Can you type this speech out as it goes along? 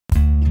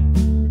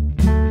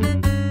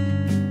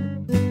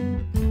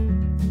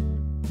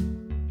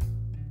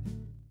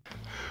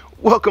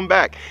Welcome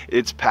back.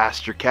 It's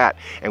Pastor Cat,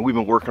 and we've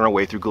been working our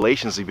way through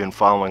Galatians. You've been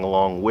following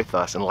along with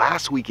us. And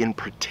last week in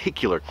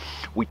particular,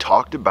 we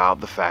talked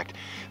about the fact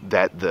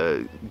that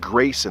the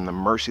grace and the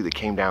mercy that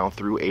came down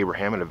through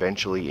Abraham and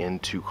eventually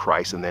into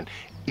Christ and then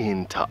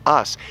into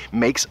us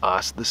makes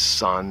us the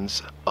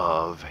sons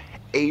of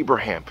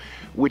Abraham,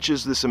 which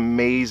is this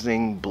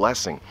amazing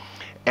blessing.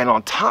 And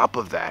on top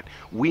of that,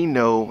 we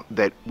know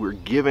that we're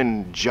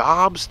given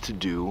jobs to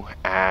do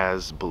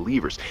as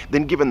believers,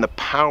 then given the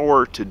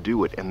power to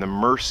do it and the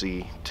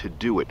mercy to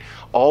do it,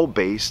 all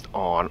based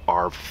on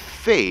our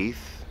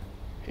faith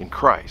in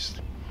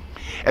Christ.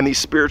 And these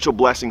spiritual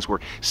blessings were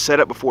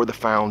set up before the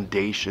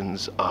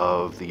foundations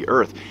of the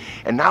earth.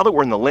 And now that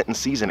we're in the Lenten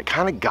season, it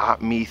kind of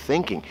got me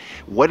thinking,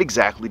 what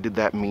exactly did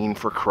that mean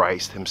for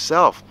Christ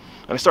himself?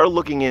 And I started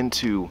looking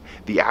into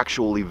the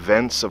actual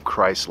events of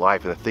Christ's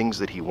life and the things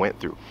that he went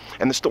through.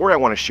 And the story I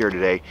want to share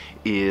today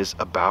is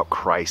about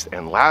Christ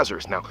and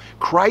Lazarus. Now,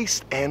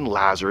 Christ and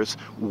Lazarus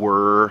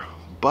were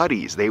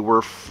buddies. They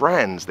were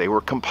friends. They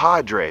were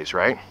compadres,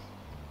 right?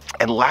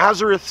 And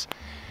Lazarus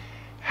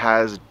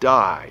has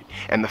died,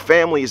 and the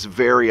family is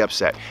very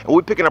upset. And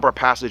we're picking up our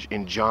passage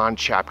in John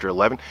chapter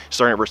 11,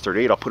 starting at verse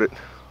 38. I'll put it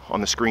on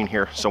the screen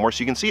here somewhere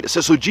so you can see it. It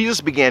says, "So Jesus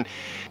began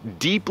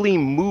deeply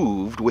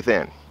moved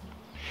within.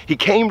 He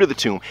came to the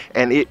tomb,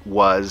 and it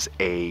was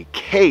a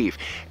cave,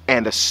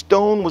 and a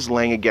stone was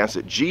laying against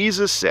it.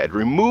 Jesus said,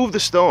 'Remove the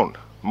stone.'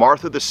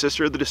 Martha, the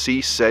sister of the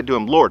deceased, said to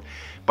him, 'Lord,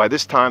 by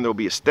this time there will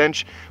be a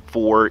stench,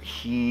 for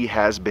he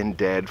has been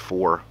dead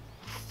for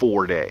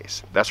 4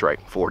 days. That's right,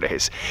 4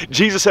 days.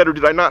 Jesus said to her,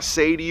 'Did I not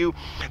say to you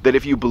that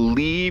if you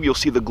believe, you'll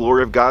see the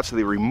glory of God?' So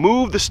they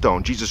removed the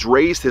stone. Jesus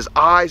raised his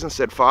eyes and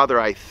said, 'Father,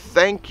 I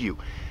thank you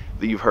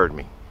that you've heard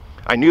me.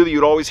 I knew that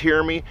you'd always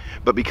hear me,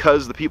 but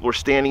because the people are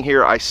standing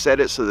here, I said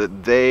it so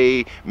that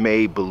they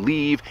may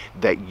believe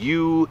that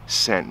you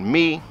sent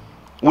me.'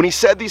 When he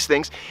said these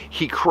things,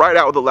 he cried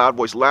out with a loud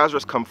voice,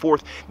 'Lazarus, come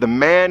forth.' The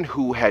man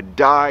who had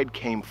died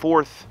came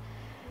forth,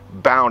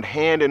 bound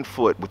hand and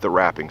foot with the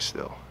wrappings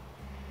still,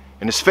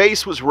 and his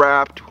face was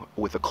wrapped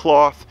with a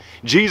cloth.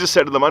 Jesus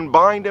said to them,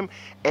 'Unbind him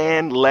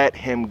and let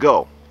him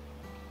go.'"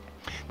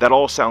 That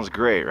all sounds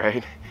great,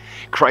 right?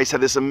 Christ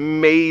had this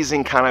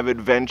amazing kind of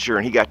adventure,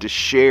 and he got to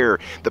share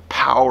the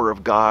power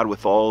of God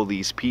with all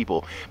these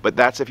people. But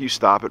that's if you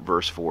stop at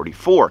verse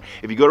 44.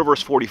 If you go to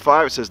verse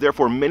 45, it says,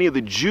 "Therefore many of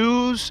the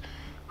Jews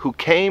who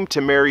came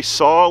to Mary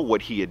saw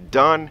what he had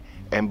done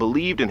and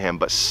believed in him.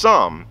 But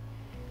some,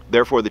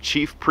 therefore the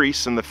chief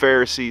priests and the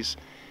Pharisees,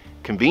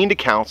 convened a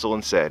council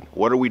and said,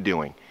 'What are we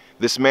doing?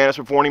 This man is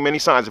performing many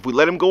signs. If we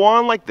let him go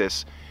on like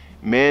this,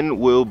 men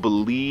will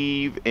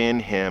believe in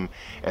him,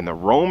 and the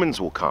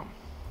Romans will come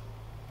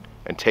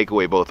and take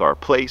away both our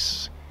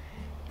place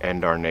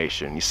and our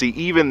nation.'" You see,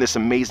 even this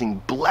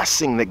amazing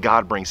blessing that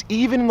God brings,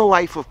 even in the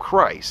life of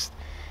Christ,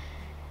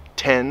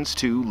 tends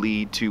to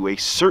lead to a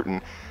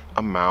certain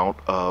amount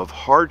of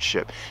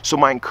hardship. So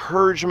my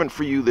encouragement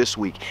for you this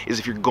week is,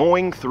 if you're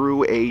going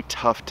through a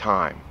tough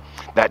time,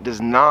 that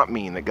does not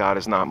mean that God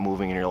is not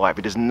moving in your life.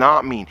 It does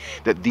not mean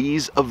that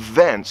these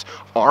events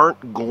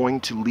aren't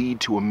going to lead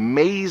to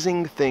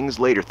amazing things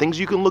later, things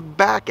you can look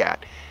back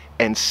at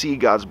and see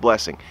God's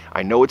blessing.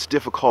 I know it's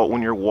difficult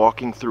when you're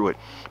walking through it,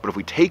 but if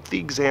we take the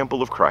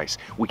example of Christ,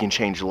 we can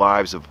change the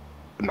lives of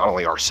not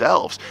only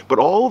ourselves, but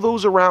all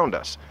those around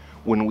us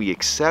when we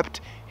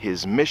accept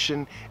his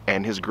mission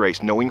and his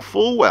grace, knowing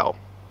full well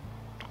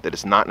that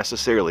it's not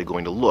necessarily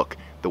going to look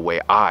the way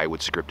I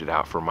would script it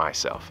out for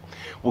myself.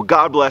 Well,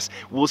 God bless.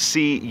 We'll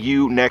see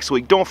you next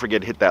week. Don't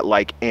forget to hit that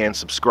like and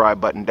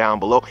subscribe button down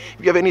below. If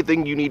you have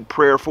anything you need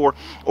prayer for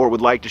or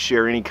would like to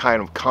share any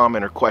kind of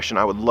comment or question,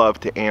 I would love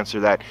to answer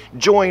that.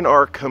 Join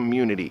our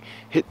community.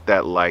 Hit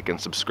that like and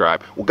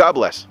subscribe. Well, God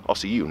bless. I'll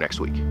see you next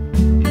week.